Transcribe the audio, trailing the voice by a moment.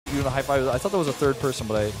doing the high five. I thought there was a third person,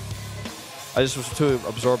 but I just was too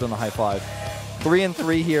absorbed in the high five.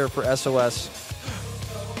 3-3 here for SOS.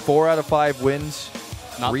 4 out of 5 wins.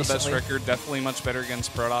 Not recently. the best record. Definitely much better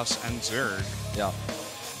against Protoss and Zerg. Yeah.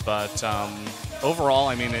 But overall,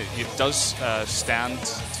 I mean, it does stand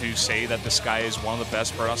to say that this guy is one of the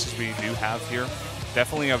best Protosses we do have here.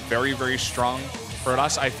 Definitely a very, very strong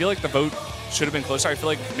Protoss. I feel like the vote should have been closer. I feel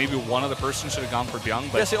like maybe one other person should have gone for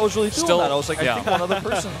Bbyong. But yes, I was really feeling that. I was like, I think one other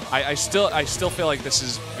person. I still feel like this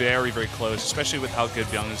is very, very close, especially with how good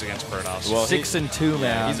Bbyong is against Protoss. Well, 6-2, man.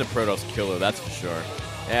 Yeah, he's a Protoss killer, that's for sure.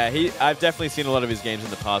 Yeah, I've definitely seen a lot of his games in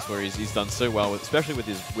the past where he's done so well, especially with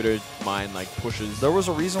his Widowed Mine like pushes. There was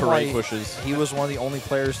a reason why pushes. He was one of the only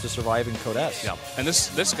players to survive in Code S. Yeah, and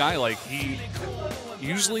this guy, like, he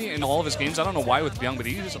usually in all of his games, I don't know why with Bbyong, but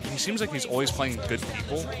he seems like he's always playing good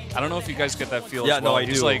people. I don't know if you guys get that feel as well. No, I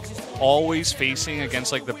he's do. like always facing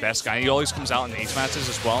against like the best guy. He always comes out in ace matches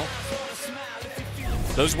as well.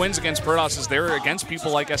 Those wins against Protoss, they're against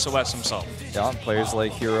people like SOS himself. Yeah, players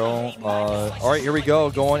like Hero. All right, here we go.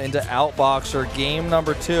 Going into Outboxer, game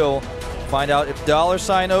number 2. Find out if $O$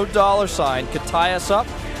 could tie us up,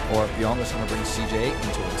 or if Bbyong is going to bring CJ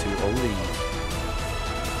into a 2-0 lead.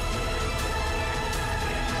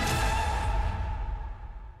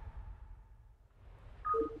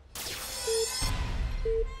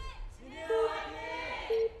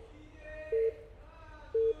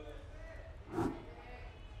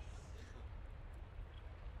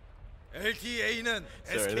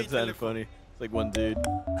 Sorry, that sounded funny. It's like one dude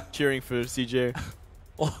cheering for CJ.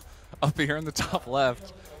 Well, up here in the top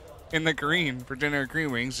left, in the green for JINAIR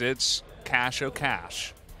Green Wings, it's Cash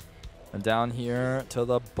O'Cash. And down here to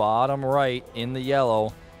the bottom right in the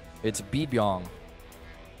yellow, it's Bbyong.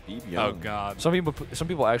 Bbyong. Oh God. Some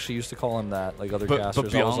people actually used to call him that, like other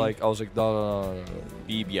casters. I was like, no.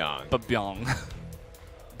 Bbyong. Bbyong.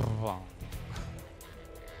 Bbyong.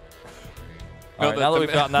 All right, now that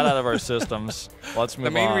we've gotten that out of our systems, let's move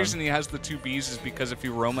on. The main reason he has the 2 B's is because if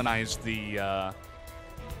you romanize the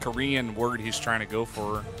Korean word he's trying to go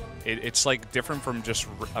for, it's like different from just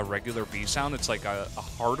a regular B sound. It's like a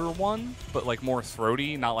harder one, but like more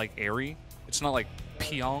throaty, not like airy. It's not like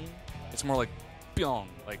Pyong. It's more like Bbyong,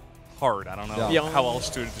 like hard. I don't know how else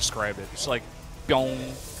to describe it. It's like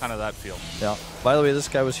Bbyong, kind of that feel. Yeah. By the way, this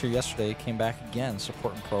guy was here yesterday. Came back again,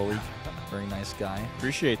 supporting Pro League. Very nice guy.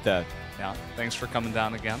 Appreciate that. Yeah. Thanks for coming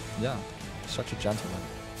down again. Yeah. Such a gentleman.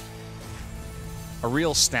 A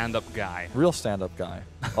real stand-up guy. Real stand-up guy.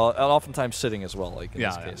 And oftentimes sitting as well, like in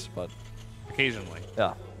this case. But occasionally.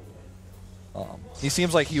 Yeah. He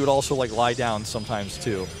seems like he would also like lie down sometimes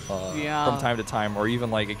too. From time to time, or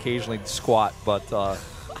even like occasionally squat. But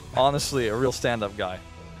honestly, a real stand-up guy.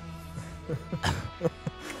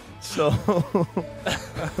 So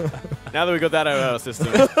now that we got that out of our system.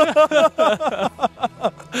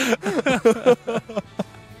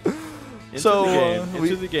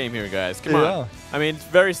 Into the game here, guys. Come on. I mean, it's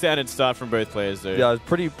very standard start from both players there. Yeah,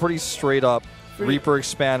 pretty straight up. Reaper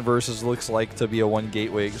expand versus looks like to be a 1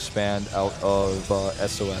 gateway expand out of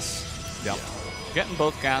SOS. Yeah. Getting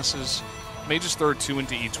both gases. May just throw 2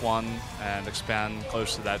 into each one and expand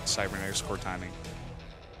close to that cybernetic score timing.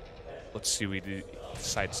 Let's see what he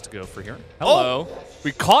decides to go for here. Hello. Oh.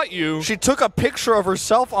 We caught you. She took a picture of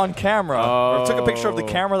herself on camera. Or took a picture of the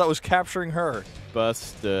camera that was capturing her.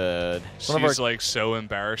 Busted. She's like so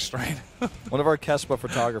embarrassed right now. One of our Kespa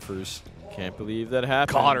photographers. Can't believe that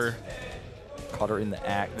happened. Caught her. Caught her in the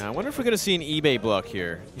act. Now, I wonder if we're going to see an eBay block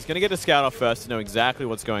here. He's going to get a scout off first to know exactly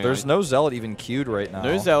what's going on. There's no Zealot even queued right now.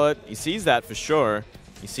 No Zealot. He sees that for sure.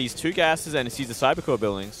 He sees 2 gases and he sees the Cybercore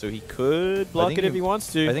building, so he could block it if he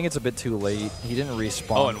wants to. I think it's a bit too late. He didn't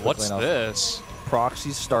respawn. Oh, and what's this?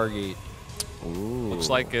 Proxy Stargate. Ooh.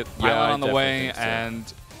 Looks like it. Pylon on the way, and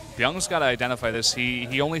Bbyong's got to identify this.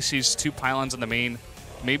 He only sees 2 pylons in the main.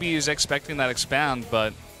 Maybe he's expecting that expand,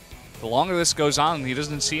 but the longer this goes on, he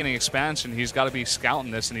doesn't see any expansion. He's got to be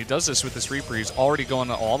scouting this, and he does this with this Reaper. He's already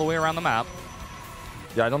going all the way around the map.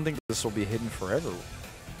 Yeah, I don't think this will be hidden forever.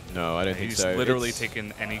 No, I don't think so. He's literally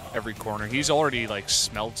taken every corner. He's already like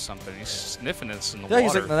smelled something. He's sniffing this in the water. Yeah,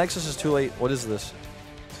 he's like, the Nexus is too late. What is this?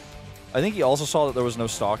 I think he also saw that there was no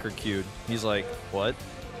Stalker queued. He's like, what?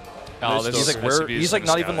 Oh, this he's like, where? He's like,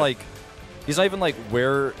 not even like. He's not even like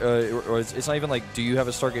where, or it's not even like, do you have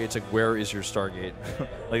a Stargate? It's like, where is your Stargate?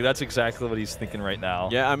 Like, that's exactly what he's thinking right now.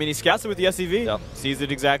 Yeah, I mean, he scouts it with the SCV. Yep. Sees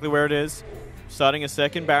it exactly where it is. Starting a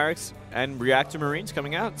second barracks and reactor Marines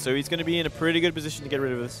coming out. So he's going to be in a pretty good position to get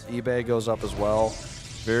rid of this. eBay goes up as well.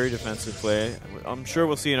 Very defensive play. I'm sure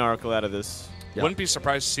we'll see an Oracle out of this. Yep. Wouldn't be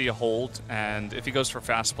surprised to see a hold, and if he goes for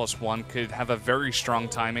fast +1, could have a very strong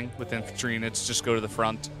timing with infantry units. Just go to the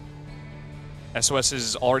front SOS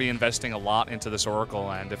is already investing a lot into this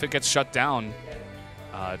Oracle, and if it gets shut down,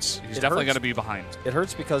 he's definitely going to be behind. It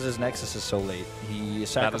hurts because his Nexus is so late. He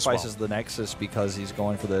sacrifices the Nexus because he's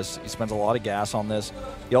going for this. He spends a lot of gas on this.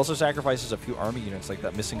 He also sacrifices a few army units, like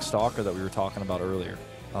that missing Stalker that we were talking about earlier.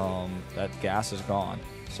 That gas is gone.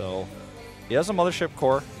 So he has a Mothership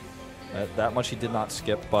core. That much he did not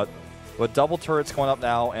skip, but with double turrets going up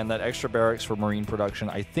now and that extra barracks for Marine production,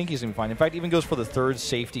 I think he's going to be fine. In fact, even goes for the 3rd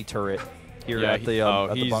safety turret here at the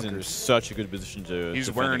bunkers. He's in such a good position to.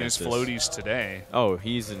 He's wearing his floaties today. Oh,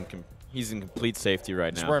 he's in complete safety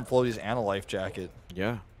right now. He's wearing floaties and a life jacket.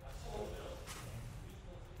 Yeah.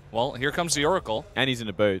 Well, here comes the Oracle. And he's in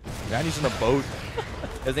a boat. And he's in a boat.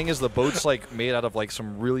 The thing is, the boat's like made out of like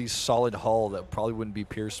some really solid hull that probably wouldn't be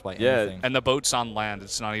pierced by anything. And the boat's on land.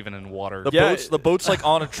 It's not even in water. The boat's like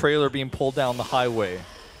on a trailer being pulled down the highway.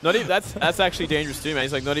 Not even, that's actually dangerous too, man.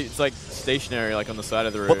 He's like it's like stationary, like on the side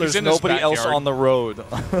of the road. But there's nobody else on the road.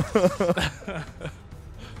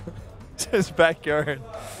 It's his backyard.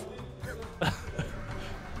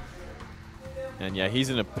 And yeah, he's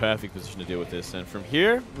in a perfect position to deal with this. And from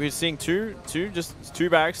here, we're seeing two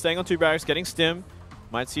barracks, staying on 2 barracks, getting stim.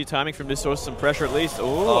 Might see timing from this source, some pressure at least.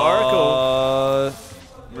 Oh, Oracle.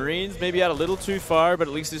 Marines maybe out a little too far, but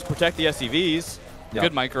at least just protect the SCVs. Yep.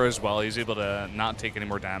 Good micro as well. He's able to not take any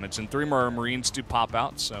more damage. And 3 more Marines do pop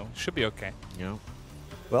out, so should be okay. Yeah.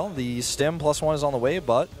 Well, the stim +1 is on the way,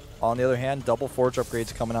 but on the other hand, double forge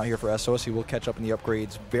upgrades coming out here for SOS. He will catch up in the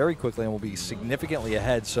upgrades very quickly and will be significantly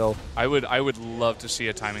ahead. So I would love to see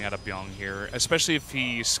a timing out of Bbyong here, especially if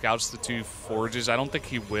he scouts the 2 forges. I don't think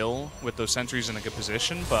he will with those sentries in a good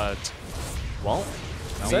position, but well,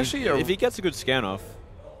 it's actually if he gets a good scan off.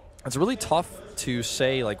 It's really tough to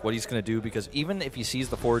say like what he's going to do, because even if he sees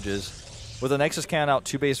the forges, with a Nexus cannon out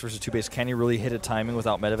 2 base versus 2 base, can he really hit a timing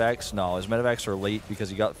without Medivacs? No, his Medivacs are late because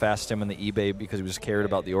he got fast stim in the eBay because he was cared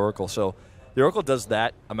about the Oracle. So the Oracle does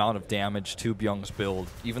that amount of damage to Bbyong's build.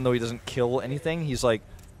 Even though he doesn't kill anything, he's like,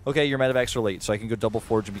 okay, your Medivacs are late, so I can go double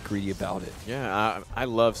forge and be greedy about it. Yeah, I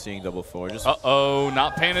love seeing double forge. Uh-oh,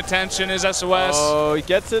 not paying attention is SOS. Oh, he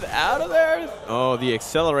gets it out of there. Oh, the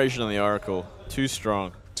acceleration on the Oracle. Too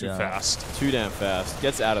strong. Too fast. Too damn fast.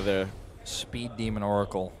 Gets out of there. Speed Demon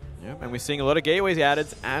Oracle. Yep, and we're seeing a lot of gateways added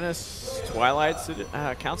and a Twilight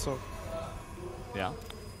Council. Yeah.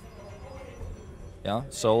 Yeah,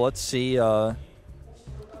 so let's see what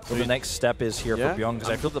the next step is here for Bbyong, because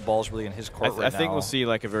I feel the ball's really in his court right now. I think we'll see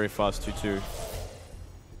like a very fast 2-2.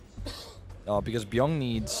 Because Bbyong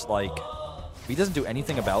needs, like, if he doesn't do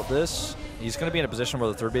anything about this, he's going to be in a position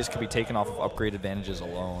where the 3rd base could be taken off of upgrade advantages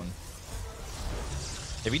alone.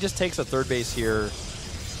 If he just takes a 3rd base here,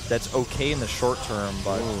 that's okay in the short term,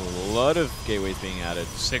 but a lot of gateways being added.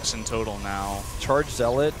 6 in total now. Charge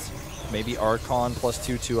Zealot, maybe Archon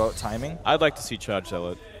 +2/2 out timing. I'd like to see Charge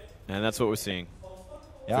Zealot, and that's what we're seeing.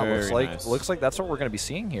 Yeah, looks like that's what we're going to be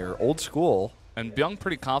seeing here. Old school. And Bbyong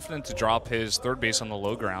pretty confident to drop his 3rd base on the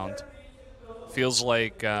low ground. Feels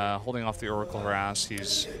like holding off the Oracle harass.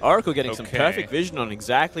 He's Oracle getting some perfect vision on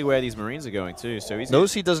exactly where these Marines are going too. So he's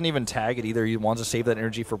knows he doesn't even tag it either. He wants to save that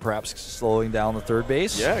energy for perhaps slowing down the 3rd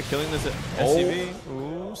base. Yeah, killing this SCV.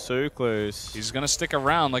 Ooh, so close. He's gonna stick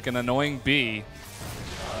around like an annoying bee.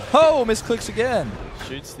 Oh, misclicks again.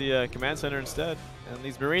 Shoots the command center instead. And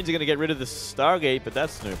these Marines are gonna get rid of the Stargate, but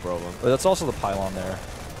that's no problem. But that's also the pylon there.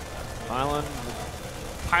 Pylon.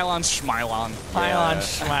 Pylon Schmylon. Pylon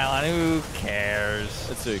Schmylon, who cares?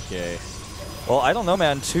 It's okay. Well, I don't know,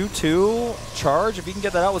 man. 2-2 charge, if he can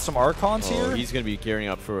get that out with some Archons here. He's going to be gearing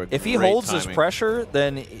up for a If he holds his pressure,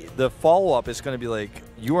 then the follow-up is going to be like,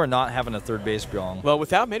 you are not having a 3rd base, Bbyong. Well,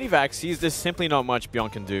 without Medivacs, there's simply not much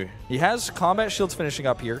Bbyong can do. He has combat shields finishing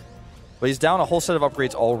up here, but he's down a whole set of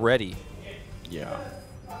upgrades already. Yeah.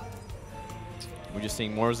 We're just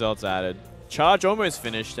seeing more Zealots added. Charge almost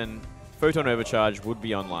finished, and Photon Overcharge would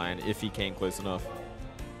be online if he came close enough.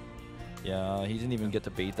 Yeah, he didn't even get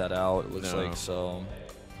to bait that out, it looks like, so.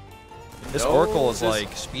 This Oracle is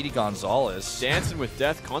like Speedy Gonzalez. Dancing with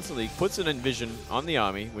death constantly. Puts an Envision on the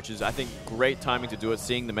army, which is, I think, great timing to do it,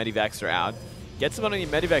 seeing the Medivacs are out. Gets him on the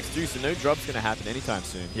Medivacs too, so no drop's going to happen anytime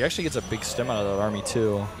soon. He actually gets a big stem out of that army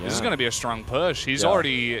too. Yeah. This is going to be a strong push. He's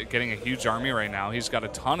already getting a huge army right now. He's got a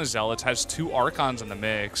ton of Zealots, has 2 Archons in the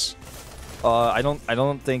mix. I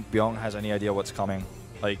don't think Bbyong has any idea what's coming.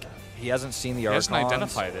 Like, he hasn't seen the Archons. He hasn't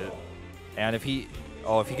identified it. And if he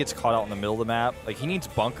gets caught out in the middle of the map, like, he needs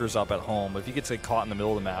bunkers up at home. But if he gets like, caught in the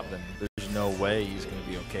middle of the map, then there's no way he's going to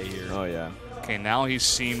be okay here. Oh yeah. Okay, now he's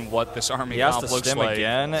seen what this army he has comp to looks stim like.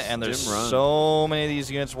 again, and there's so many of these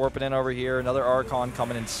units warping in over here. Another Archon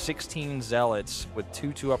coming in, 16 Zealots with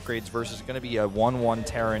 2-2 upgrades versus going to be a 1-1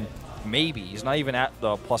 Terran maybe. He's not even at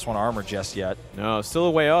the +1 armor just yet. No, still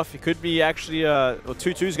a way off. He could be actually, well,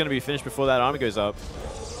 2-2 is going to be finished before that armor goes up.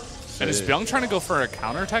 And is Bbyong trying to go for a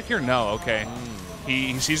counterattack here? No, okay.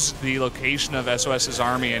 He sees the location of SOS's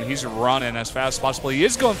army, and he's running as fast as possible. He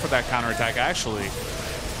is going for that counterattack, actually.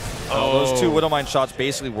 Those 2 Widowmine shots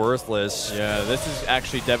basically worthless. Yeah, this is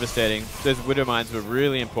actually devastating. Those Widow Mines were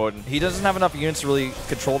really important. He doesn't have enough units to really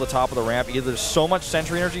control the top of the ramp either. There's so much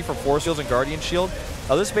Sentry energy from Force Shields and Guardian Shield.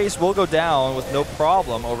 Now this base will go down with no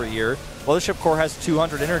problem over here. Mothership Core has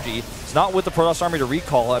 200 energy. It's not with the Protoss army to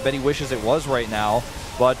recall. I bet he wishes it was right now.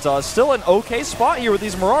 But still an okay spot here with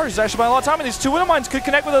these Marauders. He's actually buying a lot of time, and these 2 Widow Mines could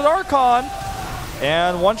connect with an Archon.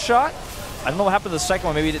 And 1 shot. I don't know what happened to the second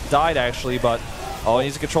one. Maybe it died, actually, but oh, he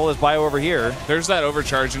needs to control his bio over here. There's that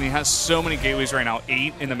overcharge, and he has so many gateways right now,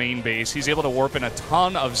 8 in the main base. He's able to warp in a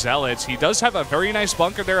ton of Zealots. He does have a very nice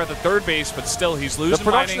bunker there at the 3rd base, but still, he's losing The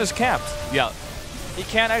production mining. is capped. Yeah. He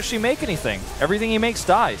can't actually make anything. Everything he makes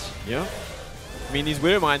dies. Yeah. I mean, these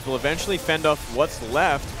Widow Mines will eventually fend off what's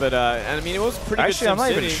left, but, and I mean, it was pretty actually, good. I'm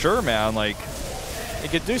not even sure, man. Like,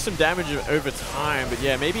 it could do some damage over time, but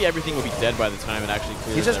yeah, maybe everything will be dead by the time it actually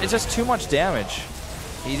clears. it's just too much damage.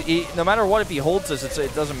 No matter what, if he holds this,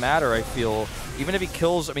 it doesn't matter, I feel. Even if he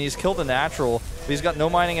kills, I mean, he's killed the natural, but he's got no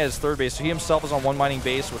mining at his 3rd base, so he himself is on 1 mining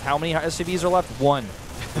base with how many SCVs are left? 1.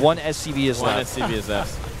 1 SCV is left. 1 SCV is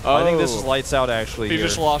left. I think this is lights out, actually. He here.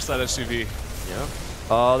 just lost that SCV. Yeah.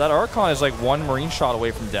 That Archon is like 1 Marine shot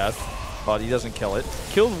away from death, but he doesn't kill it.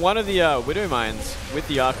 Killed one of the Widow Mines with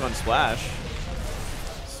the Archon Splash.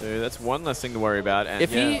 So that's one less thing to worry about. And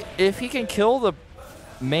if he can kill the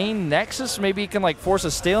main Nexus, maybe he can like force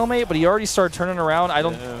a stalemate, but he already started turning around. I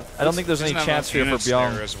don't think there's any chance here for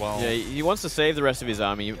Bbyong. As well. Yeah, he wants to save the rest of his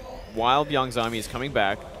army. While Bbyong's army is coming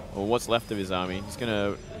back, or what's left of his army, he's going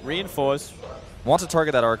to reinforce. Wants to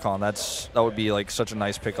target that Archon. That would be like such a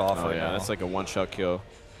nice pick off. Oh right yeah, now. that's like a 1-shot kill.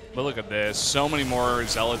 But look at this. So many more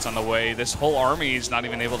Zealots on the way. This whole army is not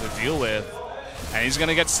even able to deal with. And he's going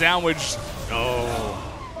to get sandwiched.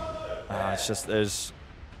 It's just,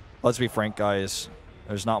 let's be frank, guys.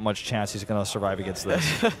 There's not much chance he's going to survive against this.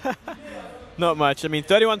 Not much. I mean,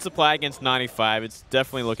 31 supply against 95. It's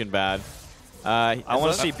definitely looking bad. I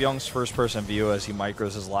want to see Bbyong's first-person view as he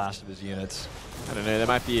micros his last of his units. I don't know. That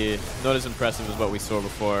might be not as impressive as what we saw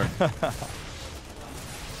before.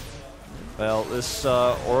 Well, this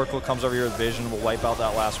Oracle comes over here with Vision, will wipe out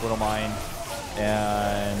that last Widow Mine,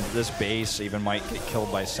 and this base even might get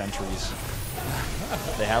killed by sentries.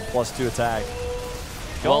 They have +2 attack.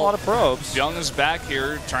 Kill a lot of probes. Bbyong is back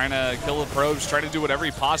here trying to kill the probes, trying to do whatever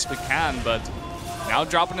he possibly can, but now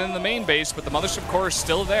dropping in the main base, but the Mothership Core is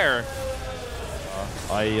still there.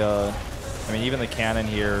 I mean, even the cannon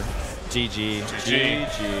here, GG.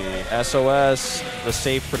 GG. SOS, the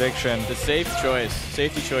safe prediction. The safe choice.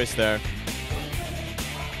 Safety choice there.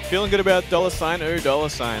 Feeling good about $sign. That's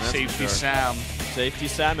Safety for sure. Sam. Safety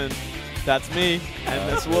Salmon. That's me. And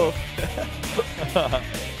that's Wolf.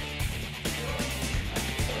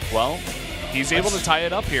 Well, he's able to tie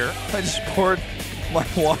it up here. I just poured my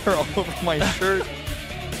water all over my shirt.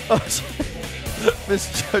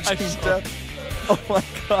 Misjudging death. Oh my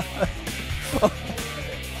god. Oh.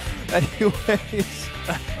 Anyways,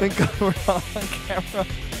 the gun on camera.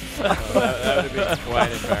 That would have been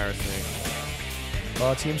quite embarrassing.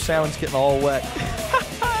 Team Salmon's getting all wet.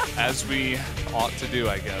 As we ought to do,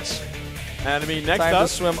 I guess. And I mean, next Time up,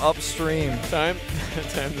 to swim upstream. time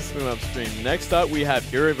to swim upstream. Next up, we have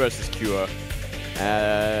Hero versus Cure.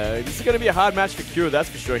 This is going to be a hard match for Cure, that's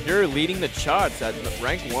for sure. Hero leading the charts at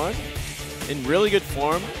rank 1 in really good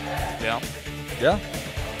form. Yeah. Yeah.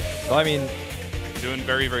 Well, I mean, Doing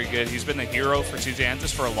very, very good. He's been the hero for TJ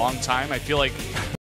Antis for a long time. I feel like